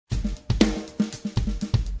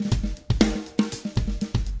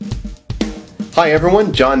Hi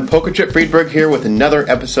everyone, John Pokerchip Friedberg here with another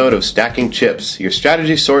episode of Stacking Chips, your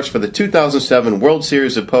strategy source for the 2007 World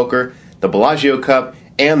Series of Poker, the Bellagio Cup,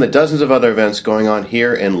 and the dozens of other events going on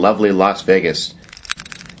here in lovely Las Vegas.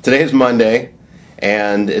 Today is Monday,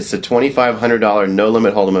 and it's the $2,500 No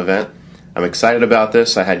Limit Hold'em event. I'm excited about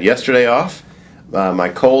this. I had yesterday off. My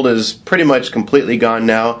cold is pretty much completely gone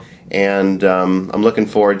now, and I'm looking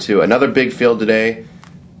forward to another big field today.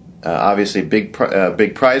 Obviously, big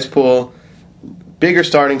prize pool. Bigger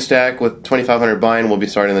starting stack with 2,500 buy-in. We'll be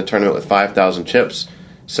starting the tournament with 5,000 chips.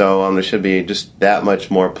 So there should be just that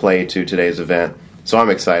much more play to today's event. So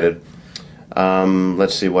I'm excited.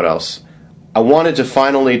 Let's see what else. I wanted to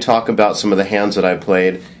finally talk about some of the hands that I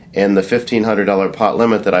played in the $1,500 pot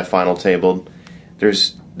limit that I final tabled.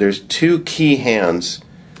 There's two key hands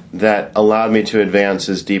that allowed me to advance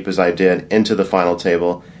as deep as I did into the final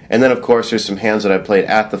table. And then, of course, there's some hands that I played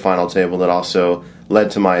at the final table that also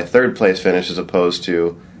led to my third place finish as opposed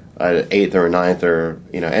to an 8th or a 9th or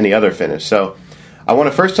any other finish. So I want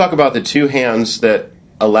to first talk about the two hands that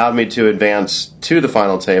allowed me to advance to the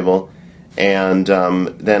final table, and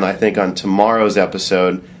then I think on tomorrow's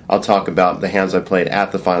episode I'll talk about the hands I played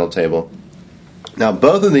at the final table. Now,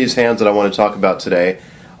 both of these hands that I want to talk about today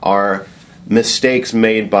are mistakes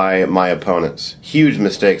made by my opponents. Huge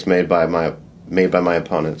mistakes made by my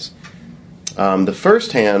opponents. The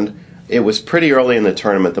first hand, it was pretty early in the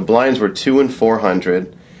tournament. The blinds were 2 and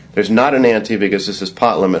 400. There's not an ante because this is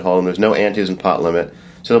pot limit hold'em. There's no antes in pot limit.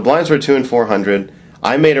 So the blinds were 2 and 400.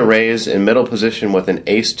 I made a raise in middle position with an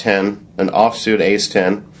ace 10, an offsuit ace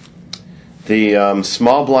 10. The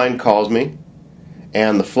small blind calls me,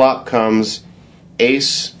 and the flop comes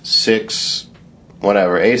ace 6,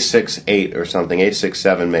 whatever, ace 6 8 or something, ace 6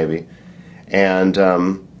 7 maybe. And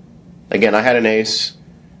again, I had an ace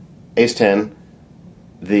 10.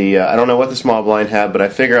 I don't know what the small blind had, but I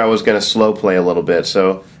figure I was going to slow play a little bit.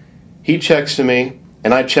 So he checks to me,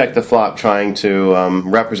 and I check the flop, trying to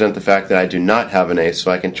represent the fact that I do not have an ace,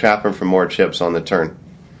 so I can trap him for more chips on the turn.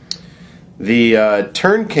 The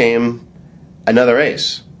turn came another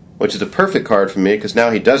ace, which is a perfect card for me because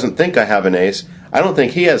now he doesn't think I have an ace. I don't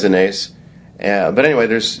think he has an ace. But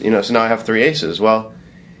anyway, so now I have 3 aces. Well,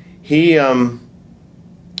 I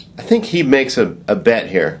think he makes a bet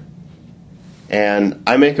here. And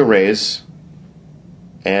I make a raise,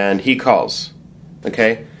 and he calls.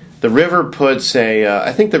 Okay, the river puts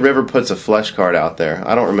I think the river puts a flush card out there.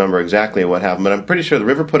 I don't remember exactly what happened, but I'm pretty sure the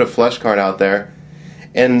river put a flush card out there.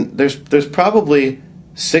 And there's probably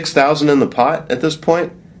 6,000 in the pot at this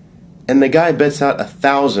point, and the guy bets out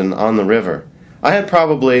 1,000 on the river. I had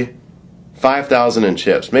probably 5,000 in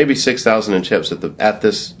chips, maybe 6,000 in chips at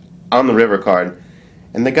this on the river card,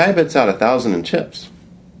 and the guy bets out 1,000 in chips.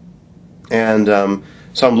 And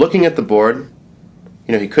so I'm looking at the board.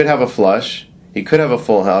 He could have a flush. He could have a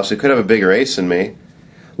full house. He could have a bigger ace than me.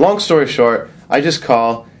 Long story short, I just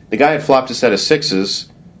call. The guy had flopped a set of 6s,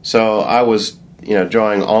 so I was,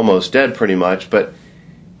 drawing almost dead pretty much. But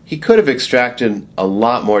he could have extracted a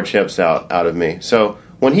lot more chips out of me. So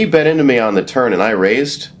when he bet into me on the turn and I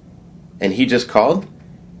raised, and he just called,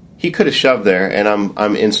 he could have shoved there, and I'm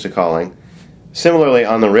insta-calling. Similarly,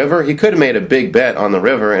 on the river, he could have made a big bet on the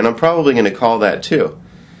river, and I'm probably going to call that too.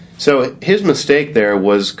 So his mistake there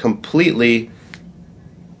was completely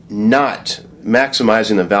not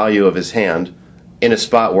maximizing the value of his hand in a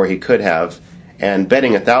spot where he could have, and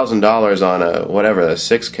betting $1,000 on a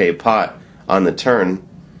 6K pot on the turn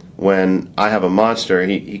when I have a monster.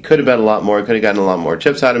 He could have bet a lot more. He could have gotten a lot more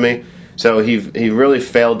chips out of me. So he really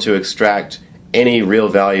failed to extract any real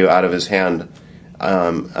value out of his hand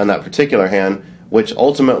on that particular hand, which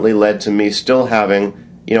ultimately led to me still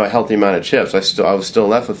having a healthy amount of chips. I was still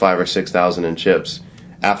left with 5,000 or 6,000 in chips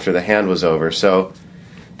after the hand was over. So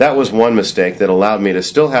that was one mistake that allowed me to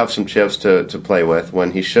still have some chips to play with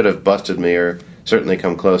when he should have busted me or certainly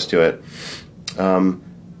come close to it.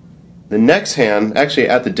 The next hand, actually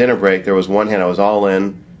at the dinner break, there was one hand I was all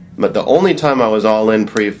in, but the only time I was all in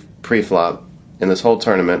pre-flop in this whole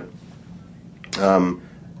tournament,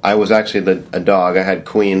 I was actually a dog. I had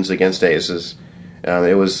queens against aces.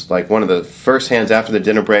 It was like one of the first hands after the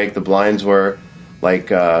dinner break. The blinds were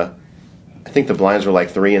like, I think the blinds were like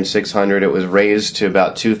 3 and 600. It was raised to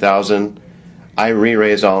about 2,000. I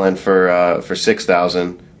re-raised all in for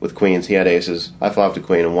 6,000 with queens. He had aces. I flopped a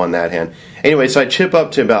queen and won that hand. Anyway, so I chip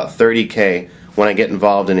up to about 30K when I get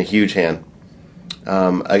involved in a huge hand.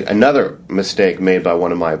 Another mistake made by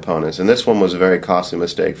one of my opponents, and this one was a very costly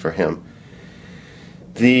mistake for him.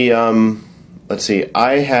 Let's see,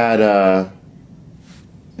 I had,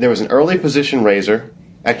 there was an early position raiser.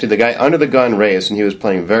 Actually, the guy under the gun raised, and he was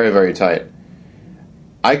playing very, very tight.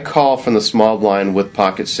 I call from the small blind with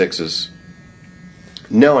pocket sixes,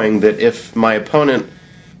 knowing that if my opponent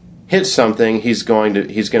hits something, he's going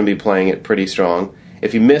to be playing it pretty strong.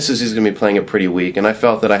 If he misses, he's going to be playing it pretty weak. And I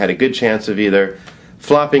felt that I had a good chance of either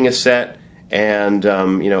flopping a set, and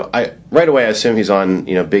I right away I assume he's on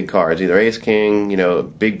big cards, either ace king,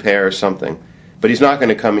 big pair or something. But he's not going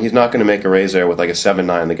to come. He's not going to make a raise there with like a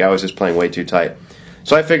 7-9. The guy was just playing way too tight.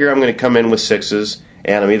 So I figure I'm going to come in with sixes,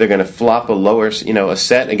 and I'm either going to flop a lower, a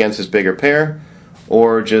set against his bigger pair,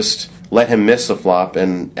 or just let him miss the flop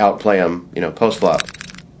and outplay him, post flop.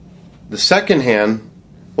 The second hand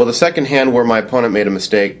where my opponent made a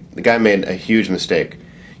mistake, the guy made a huge mistake.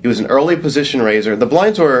 He was an early position raiser. The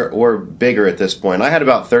blinds were bigger at this point. I had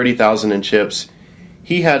about 30,000 in chips.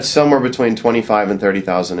 He had somewhere between 25 and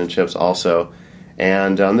 30,000 in chips also.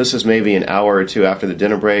 And this is maybe an hour or two after the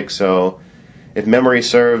dinner break. So if memory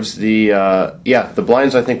serves, the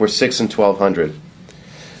blinds I think were 6 and 1,200.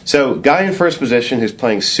 So guy in first position who's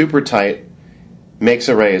playing super tight makes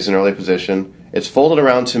a raise in early position. It's folded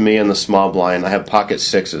around to me in the small blind. I have pocket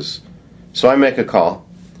sixes. So I make a call.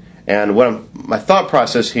 And my thought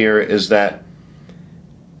process here is that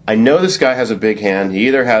I know this guy has a big hand. He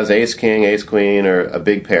either has ace king, ace queen, or a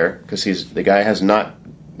big pair, because the guy has not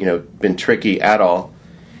been tricky at all.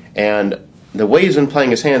 And the way he's been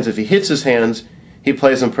playing his hands, if he hits his hands, he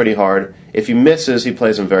plays them pretty hard. If he misses, he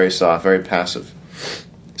plays them very soft, very passive.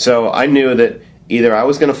 So I knew that either I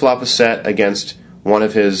was going to flop a set against one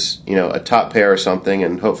of his, a top pair or something,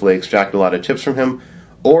 and hopefully extract a lot of chips from him,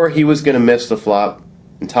 or he was going to miss the flop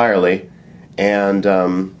entirely, and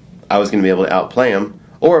I was going to be able to outplay him,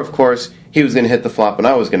 or of course he was going to hit the flop and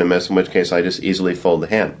I was going to miss, in which case I just easily fold the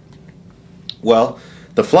hand. Well,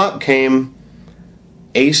 the flop came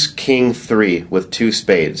ace king 3 with 2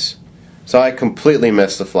 spades, so I completely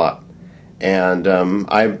missed the flop, and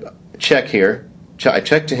I check here. I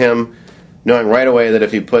check to him, knowing right away that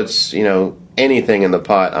if he puts anything in the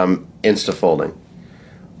pot, I'm insta folding.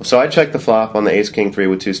 So I check the flop on the ace king 3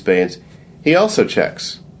 with 2 spades. He also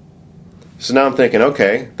checks. So now I'm thinking,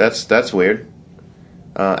 okay, that's weird.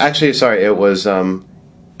 Actually, sorry, it was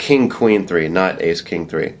king queen 3, not ace king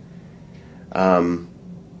 3. So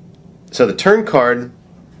the turn card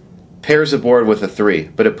pairs the board with a 3,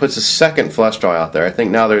 but it puts a second flush draw out there. I think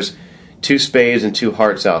now there's 2 spades and 2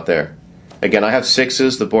 hearts out there. Again, I have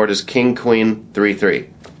sixes. The board is king queen 3-3.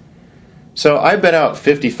 So I bet out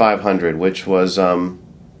 5,500, which was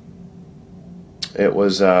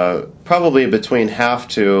probably between half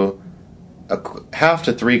to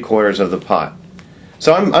 3/4 of the pot.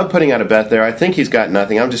 So I'm putting out a bet there. I think he's got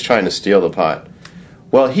nothing. I'm just trying to steal the pot.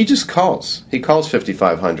 Well, he just calls. He calls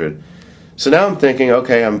 5,500. So now I'm thinking,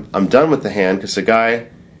 okay, I'm done with the hand, because the guy,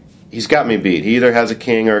 he's got me beat. He either has a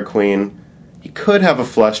king or a queen. He could have a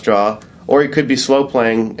flush draw, or he could be slow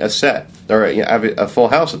playing a set, or a full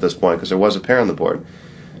house at this point, because there was a pair on the board.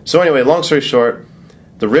 So anyway, long story short,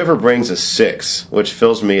 the river brings a 6, which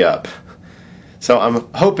fills me up. So I'm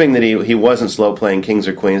hoping that he wasn't slow playing kings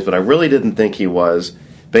or queens, but I really didn't think he was,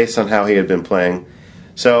 based on how he had been playing.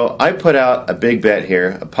 So I put out a big bet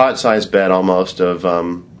here, a pot-sized bet almost of,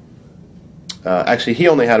 actually he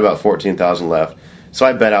only had about 14,000 left, so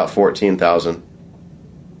I bet out 14,000.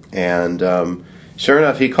 And sure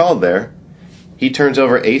enough, he called there. He turns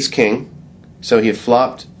over ace-king, so he had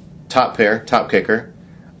flopped top pair, top kicker.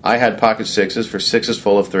 I had pocket sixes for sixes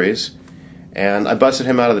full of threes, and I busted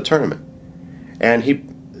him out of the tournament. And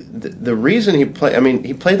the reason he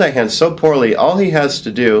played that hand so poorly, all he has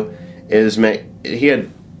to do is he had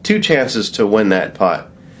 2 chances to win that pot.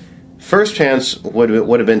 First chance would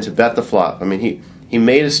have been to bet the flop. I mean, he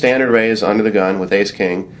made a standard raise under the gun with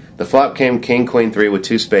ace-king. The flop came king, queen 3 with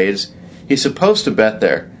 2 spades. He's supposed to bet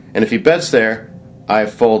there, and if he bets there, I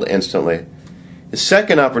fold instantly. The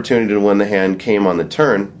second opportunity to win the hand came on the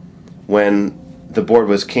turn, when the board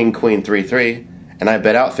was king, queen 3-3, and I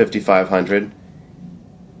bet out 5,500.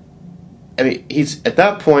 I mean, at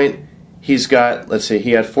that point, he's got, let's see,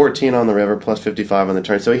 he had 14 on the river plus 55 on the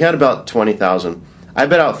turn, so he had about 20,000. I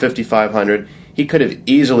bet out 5,500. He could have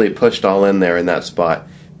easily pushed all in there in that spot,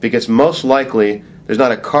 because most likely there's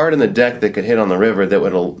not a card in the deck that could hit on the river that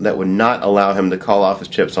would not allow him to call off his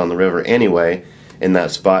chips on the river anyway in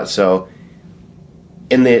that spot. So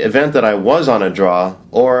in the event that I was on a draw,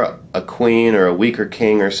 or a queen or a weaker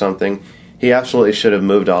king or something, he absolutely should have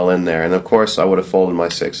moved all in there, and of course I would have folded my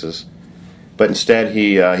sixes. But instead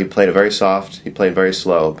he played it very soft, he played very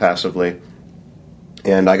slow, passively,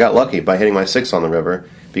 and I got lucky by hitting my 6 on the river,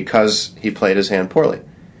 because he played his hand poorly.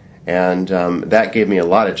 And that gave me a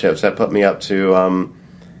lot of chips. That put me up to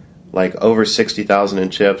like over 60,000 in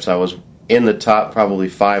chips. I was in the top probably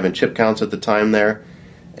 5 in chip counts at the time there.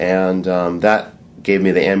 and that gave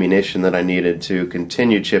me the ammunition that I needed to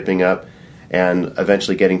continue chipping up and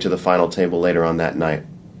eventually getting to the final table later on that night.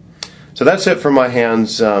 So that's it for my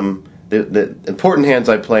hands. The important hands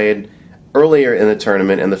I played earlier in the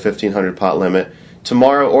tournament and the 1,500 pot limit.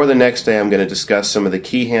 Tomorrow or the next day I'm going to discuss some of the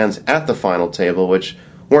key hands at the final table, which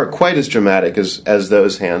weren't quite as dramatic as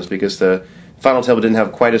those hands because the final table didn't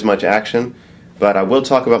have quite as much action. But I will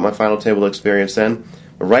talk about my final table experience then.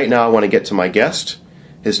 But right now I want to get to my guest.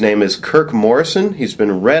 His name is Kirk Morrison. He's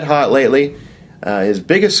been red hot lately. His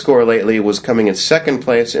biggest score lately was coming in second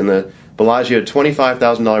place in the Bellagio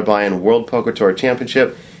 $25,000 buy-in World Poker Tour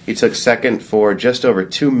Championship. He took second for just over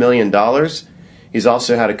 $2 million. He's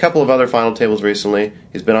also had a couple of other final tables recently.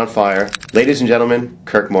 He's been on fire. Ladies and gentlemen,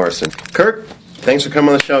 Kirk Morrison. Kirk, thanks for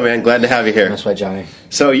coming on the show, man. Glad to have you here. That's right, Johnny.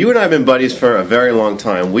 So you and I have been buddies for a very long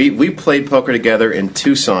time. We played poker together in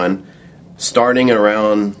Tucson starting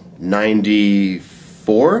around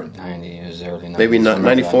 94? 90, it was early 90s. Maybe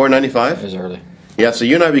 94, 95? It was early. Yeah, so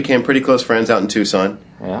you and I became pretty close friends out in Tucson.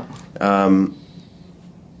 Yeah.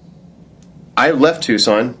 I left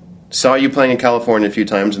Tucson, saw you playing in California a few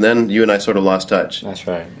times, and then you and I sort of lost touch. That's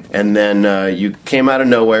right. And then you came out of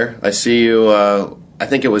nowhere. I see you, I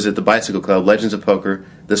think it was at the Bicycle Club, Legends of Poker,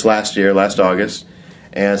 this last year, last August.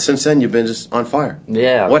 And since then, you've been just on fire.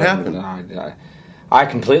 Yeah. What happened? I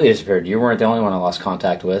completely disappeared. You weren't the only one I lost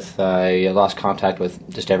contact with. I lost contact with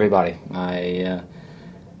just everybody. I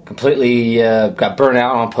completely got burnt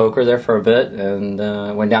out on poker there for a bit, and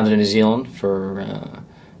went down to New Zealand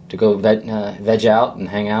to go veg out and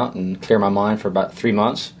hang out and clear my mind for about 3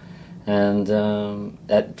 months. And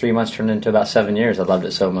that 3 months turned into about 7 years. I loved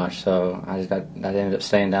it so much, so I ended up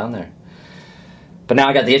staying down there. But now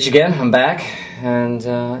I got the itch again. I'm back, and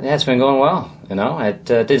yeah, it's been going well. You know, it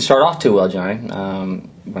didn't start off too well, Johnny.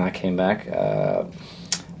 When I came back,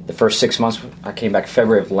 the first 6 months, I came back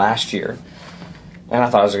February of last year, and I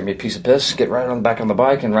thought I was going to be a piece of piss, get right on the back on the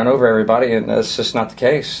bike and run over everybody, and that's just not the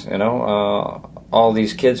case. You know, all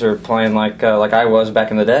these kids are playing like I was back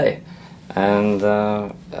in the day, and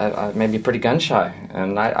I made me pretty gun shy,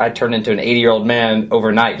 and I turned into an 80-year-old man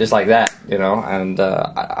overnight, just like that. You know, and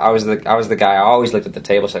I was the guy. I always looked at the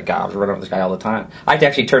table, and said, "God, I was running over this guy all the time." I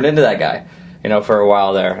actually turned into that guy, you know, for a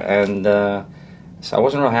while there, and so I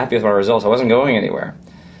wasn't real happy with my results. I wasn't going anywhere,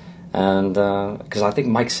 and because I think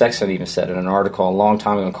Mike Sexton even said in an article a long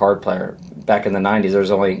time ago, a card player back in the '90s,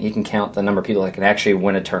 there's only he can count the number of people that can actually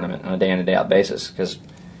win a tournament on a day in and day out basis because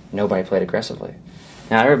nobody played aggressively.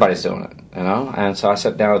 Now everybody's doing it, you know, and so I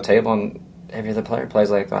sat down at the table and every other player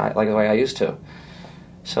plays like the way I used to.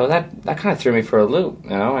 So that kind of threw me for a loop,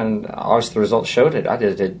 you know, and obviously the results showed it. I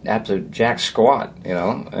did absolute jack squat, you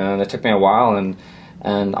know, and it took me a while, and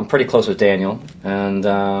I'm pretty close with Daniel, and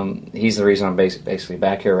he's the reason I'm basically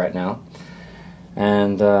back here right now.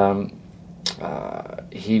 And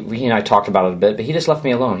he and I talked about it a bit, but he just left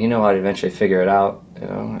me alone. He knew I'd eventually figure it out, you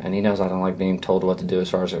know, and he knows I don't like being told what to do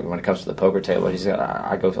as far as when it comes to the poker table.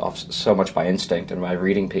 I go off so much by instinct and by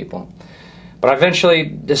reading people. But I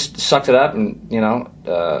eventually just sucked it up and, you know,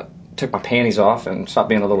 took my panties off and stopped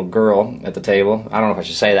being a little girl at the table. I don't know if I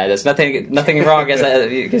should say that. There's nothing wrong against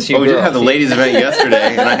you. Oh, we did have the ladies' event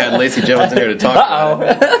yesterday, and I had Lacey Jones in here to talk about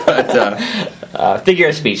it. But, figure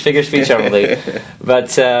of speech only.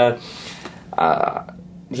 But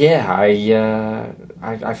yeah,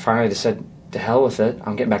 I finally just said, to hell with it.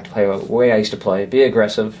 I'm getting back to play the way I used to play. Be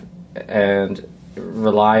aggressive and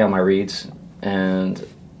rely on my reads. And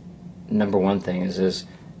number one thing is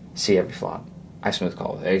see every flop. I smooth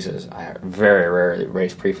call with aces. I very rarely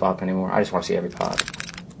raise pre-flop anymore. I just want to see every pot.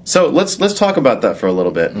 So let's talk about that for a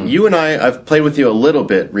little bit. You and I've played with you a little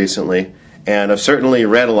bit recently, and I've certainly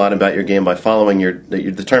read a lot about your game by following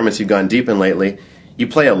the tournaments you've gone deep in lately. You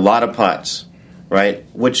play a lot of pots, right?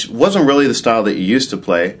 Which wasn't really the style that you used to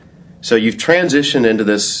play. So you've transitioned into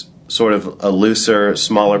this sort of a looser,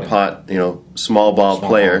 smaller pot, you know, small ball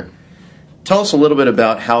player. Ball. Tell us a little bit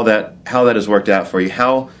about how that has worked out for you.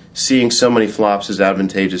 How seeing so many flops is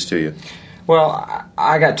advantageous to you. Well,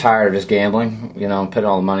 I got tired of just gambling, you know, putting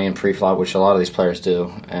all the money in pre-flop, which a lot of these players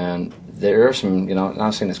do. And there are some, you know,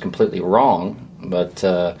 not saying it's completely wrong, but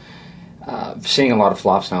seeing a lot of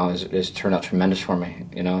flops now has turned out tremendous for me.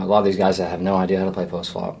 You know, a lot of these guys that have no idea how to play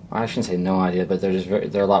post-flop. I shouldn't say no idea, but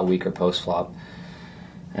they're a lot weaker post-flop.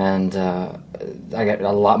 And I get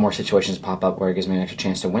a lot more situations pop up where it gives me an extra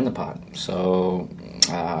chance to win the pot. So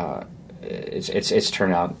it's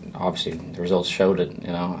turned out, obviously the results showed it.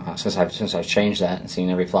 You know, since I've changed that and seen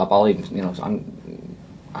every flop, I'll even, you know,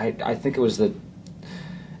 I think it was the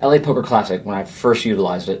LA Poker Classic when I first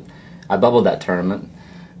utilized it. I bubbled that tournament,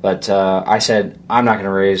 but I said I'm not going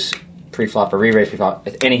to raise pre-flop or re-raise pre-flop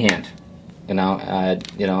with any hand. You know, and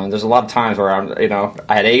there's a lot of times where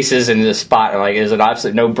I had aces in this spot, and like it was an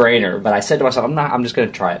absolute no-brainer. But I said to myself, I'm just going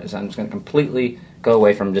to try it. I'm just going to completely go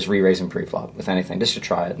away from just re-raising pre-flop with anything, just to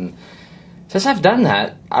try it. And since I've done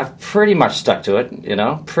that, I've pretty much stuck to it.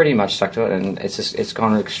 And it's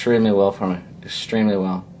gone extremely well for me, extremely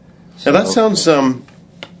well. So, now that sounds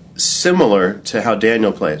similar to how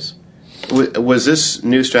Daniel plays. Was this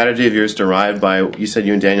new strategy of yours derived by, you said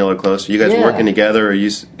you and Daniel are close, are you guys working together, or are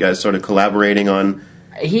you guys sort of collaborating on?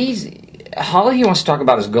 All he wants to talk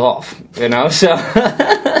about is golf, so.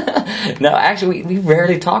 No, actually, we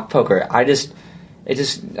rarely talk poker.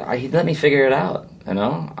 He let me figure it out,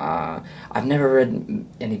 I've never read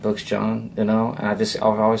any books, John, and I've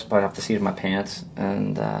always played off the seat of my pants,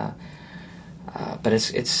 and, but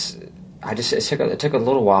it took a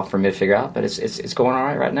little while for me to figure out, but it's going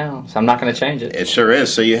all right now. So I'm not going to change it. It sure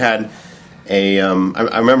is. So you had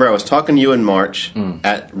I remember I was talking to you in March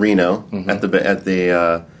at Reno at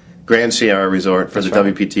the Grand Sierra Resort for the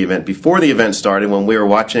WPT event before the event started, when we were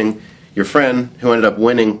watching your friend who ended up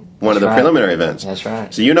winning one of the preliminary events. That's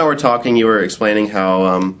right. So you and I were talking. You were explaining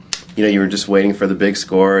how you were just waiting for the big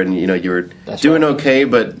score, and you were doing okay,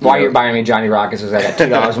 but why you're buying me Johnny Rockets is I got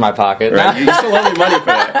 $2 in my pocket. Right. You still owe me money for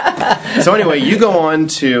that. So anyway, you go on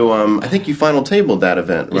to I think you final tabled that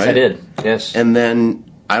event, right? Yes, I did. Yes. And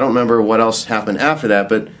then I don't remember what else happened after that,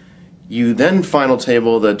 but you then final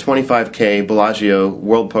table the 25K Bellagio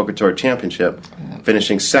World Poker Tour Championship,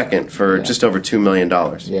 finishing second for just over $2 million.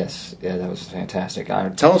 Yes, that was fantastic.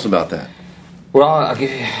 Tell us about that. Well, I'll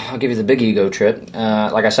give you the big ego trip.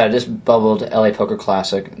 Like I said, I just bubbled LA Poker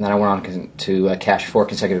Classic, and then I went on to cash 4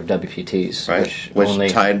 consecutive WPTs, which only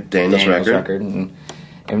tied Daniel's record. And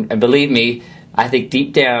believe me, I think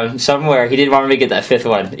deep down somewhere he didn't want me to get that 5th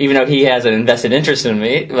one, even though he has an invested interest in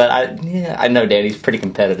me. But I know Danny's pretty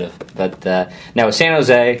competitive. But now with San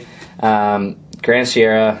Jose, Grand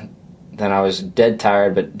Sierra, then I was dead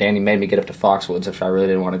tired, but Danny made me get up to Foxwoods, which I really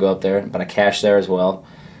didn't want to go up there, but I cashed there as well.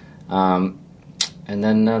 And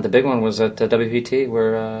then the big one was at WPT,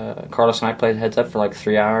 where Carlos and I played heads up for like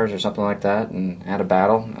 3 hours or something like that, and had a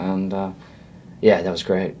battle, and that was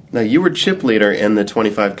great. Now, you were chip leader in the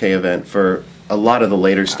 25K event for a lot of the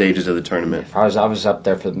later stages of the tournament. I was up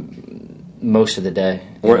there for most of the day,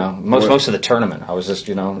 most of the tournament. I was just,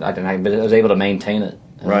 I was able to maintain it.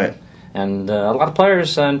 Right. And a lot of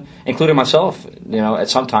players, including myself, at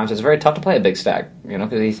sometimes it's very tough to play a big stack,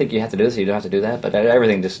 because you think you have to do this, you don't have to do that, but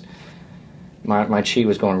everything just... My chi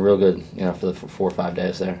was going real good, for the 4 or 5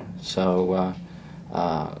 days there. So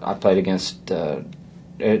I played against.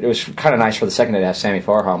 It was kind of nice for the second day to have Sammy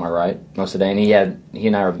Farha on my right most of the day, and he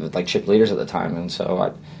and I were like chip leaders at the time, and so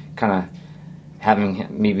I kind of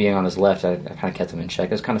having me being on his left, I kind of kept him in check.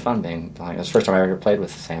 It was kind of fun being. It was the first time I ever played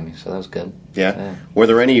with Sammy, so that was good. Yeah. Were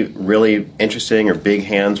there any really interesting or big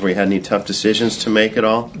hands where you had any tough decisions to make at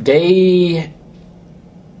all? Day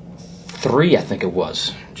 3, I think it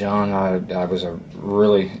was. John, I was a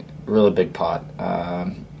really, really big pot.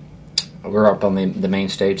 We were up on the main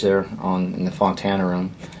stage there in the Fontana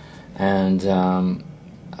room, and it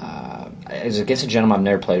was against a gentleman I've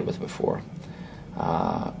never played with before.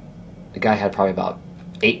 The guy had probably about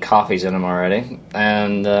 8 coffees in him already,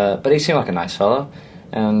 and but he seemed like a nice fellow.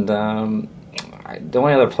 And the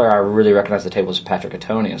only other player I really recognized at the table was Patrick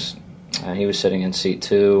Antonius. He was sitting in seat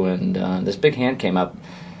 2, and this big hand came up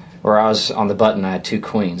where I was on the button. I had 2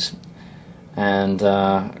 queens, and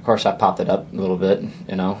of course I popped it up a little bit.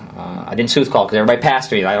 I didn't smooth call because everybody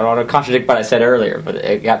passed me. I don't want to contradict what I said earlier, but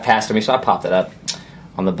it got passed to me, so I popped it up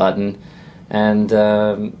on the button, and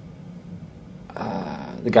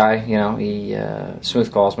the guy, he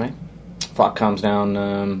smooth calls me. Flop comes down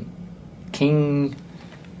King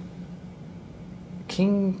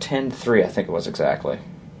 10-3, I think it was exactly.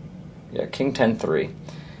 Yeah, King 10-3,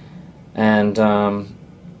 and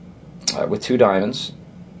with 2 diamonds,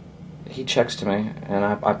 he checks to me, and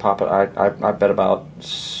I pop it. I bet about,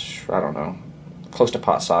 I don't know, close to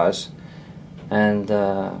pot size, and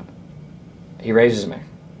he raises me,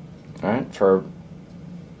 all right, for,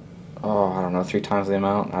 I don't know, 3 times the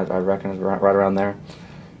amount. I reckon it's right around there.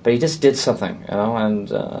 But he just did something, and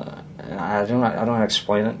I don't know how to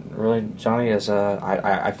explain it really, Johnny. Is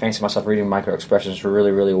I fancy myself reading micro expressions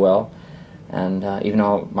really, really well. And even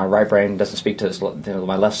though my right brain doesn't speak to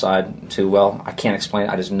my left side too well, I can't explain it.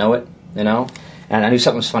 I just know it, And I knew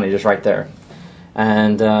something was funny just right there.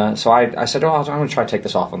 And so I said, I'm going to try to take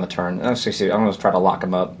this off on the turn. And I'm going to try to lock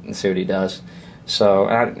him up and see what he does. So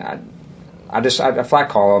I flat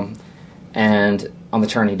call him, and on the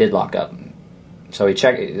turn he did lock up. So he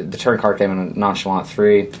checked. The turn card came in a nonchalant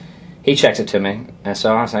 3. he checks it to me, and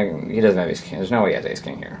so I was like, he doesn't have ace king. There's no way he has ace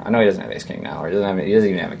king here. I know he doesn't have ace king now, or he doesn't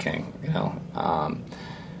even have a king, you know.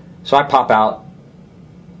 So I pop out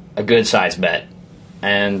a good sized bet,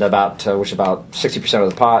 and about 60% of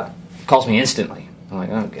the pot calls me instantly. I'm like,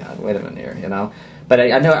 oh god, wait a minute here, you know. But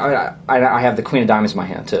I know I have the queen of diamonds in my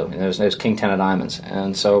hand too, and there's king 10 of diamonds,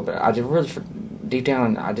 and so but I just really deep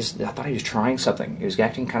down I thought he was trying something. He was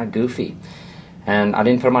acting kind of goofy. And I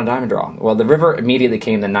didn't put him on a diamond draw. Well, the river immediately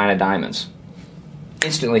came the 9 of diamonds.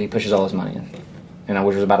 Instantly, he pushes all his money in, you know,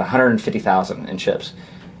 which was about 150,000 in chips.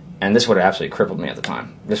 And this would have absolutely crippled me at the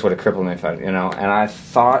time. This would have crippled me if I, you know. And I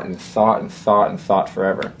thought and thought and thought and thought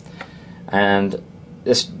forever. And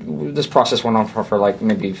this process went on for like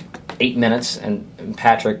maybe 8 minutes. And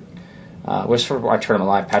Patrick was for I turned him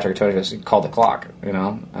alive. Patrick told me he called the clock, you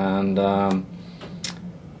know, and.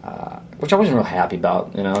 Which I wasn't real happy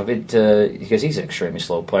about, you know, because he's an extremely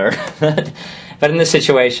slow player. But in this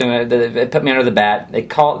situation, it put me under the bat.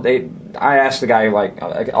 I asked the guy like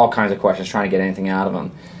all kinds of questions, trying to get anything out of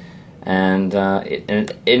him. And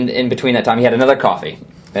in between that time, he had another coffee.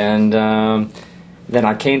 And then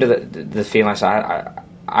I came to the feeling. I said,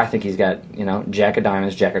 I think he's got, you know, jack of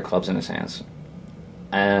diamonds, jack of clubs in his hands.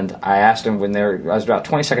 And I asked him when there was about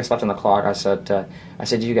 20 seconds left on the clock. I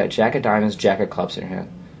said, you got jack of diamonds, jack of clubs in your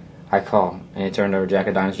hand. I call, and he turned over jack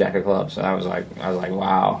of diamonds, jack of clubs. So I was like,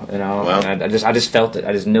 wow, you know. Wow. And I just felt it.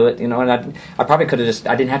 I just knew it, you know. And I probably could have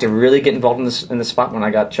I didn't have to really get involved in the spot when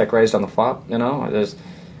I got check raised on the flop, you know.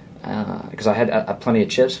 Because I had plenty of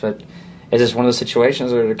chips, but it's just one of those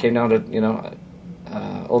situations where it came down to, you know,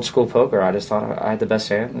 old school poker. I just thought I had the best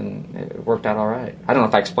hand, and it worked out all right. I don't know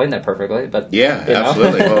if I explained that perfectly, but yeah,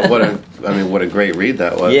 absolutely. Well, what a great read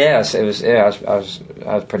that was. Yes, it was. Yeah, I was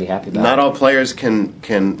pretty happy about it. Not all players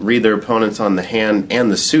can read their opponents on the hand and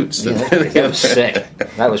the suits. Yeah, that was sick.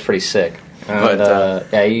 That was pretty sick. And, but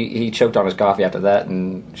yeah, he choked on his coffee after that,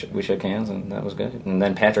 and we shook hands, and that was good. And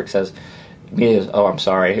then Patrick says, "Me is, oh, I'm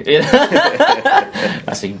sorry."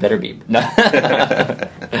 I said, "You better be."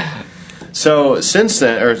 So since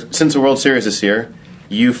then, or since the World Series this year,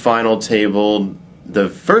 you final tabled the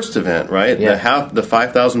first event, right? Yeah. The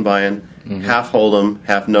 5,000 buy-in, half hold'em,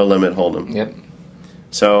 half no limit hold'em. Yep.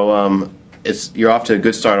 So you're off to a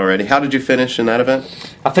good start already. How did you finish in that event?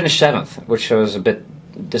 I finished 7th, which was a bit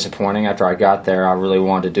disappointing. After I got there, I really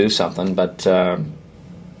wanted to do something, but I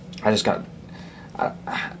just got.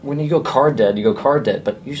 When you go card dead, you go card dead.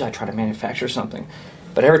 But usually, I try to manufacture something.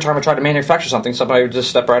 But every time I tried to manufacture something, somebody would just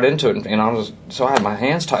step right into it, and so I had my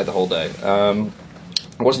hands tied the whole day. I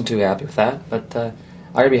wasn't too happy with that, but I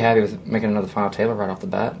gotta be happy with making another final table right off the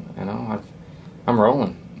bat. You know, I'm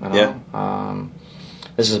rolling. You know? Yeah.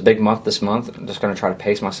 This is a big month this month. I'm just gonna try to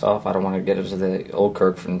pace myself. I don't want to get into the old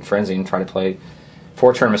Kirk from Frenzy and try to play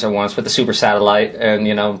 4 tournaments at once with the super satellite and,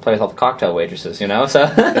 you know, play with all the cocktail waitresses, you know? So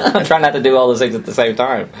I'm trying not to do all those things at the same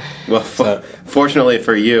time. Well, fortunately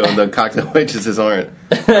for you, the cocktail waitresses aren't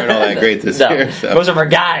all that great this year. So. Those are for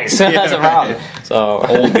guys. That's a problem. So.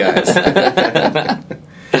 Old guys.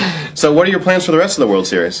 So what are your plans for the rest of the World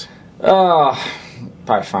Series?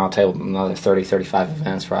 Probably final table another 30, 35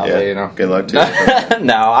 events probably, yeah, you know. Good luck to you.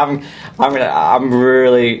 No, I'm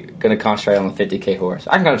really gonna concentrate on the 50K horse.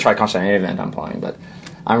 I'm gonna try to concentrate on any event I'm playing, but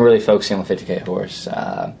I'm really focusing on the 50K horse.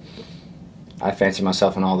 I fancy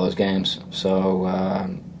myself in all those games, so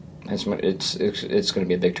it's gonna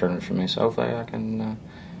be a big tournament for me. So hopefully I can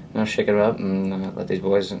shake it up and let these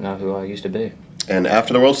boys know who I used to be. And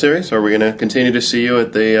after the World Series, are we going to continue to see you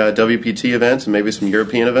at the WPT events and maybe some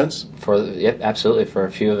European events? Yep, absolutely. For a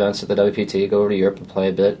few events at the WPT, go over to Europe and play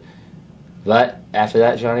a bit. But after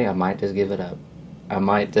that, Johnny, I might just give it up. I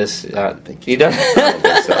might just... I don't think so.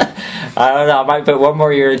 I don't know. I might put one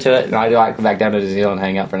more year into it, and I might come back down to New Zealand and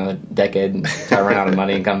hang out for another decade until I run out of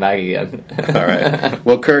money and come back again. All right.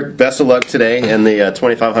 Well, Kirk, best of luck today in the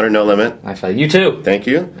 2,500 no limit. Actually, you too. Thank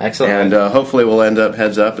you. Excellent. And hopefully we'll end up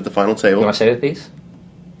heads up at the final table. You want to say the piece?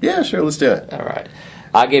 Yeah, sure. Let's do it. All right.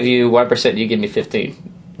 I'll give you 1%. You give me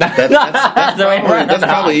 15. That's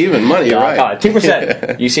probably even money. You're right.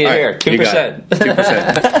 2%. You see it here. 2%.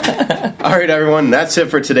 2%. All right, everyone. That's it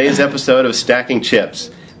for today's episode of Stacking Chips.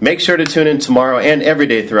 Make sure to tune in tomorrow and every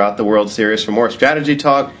day throughout the World Series for more strategy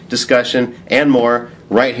talk, discussion, and more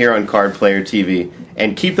right here on Card Player TV.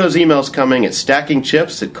 And keep those emails coming at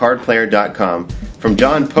stackingchips@cardplayer.com. From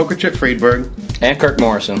John Pokerchip Friedberg and Kirk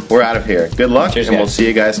Morrison, we're out of here. Good luck, Cheers, and guys. We'll see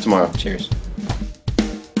you guys tomorrow. Cheers.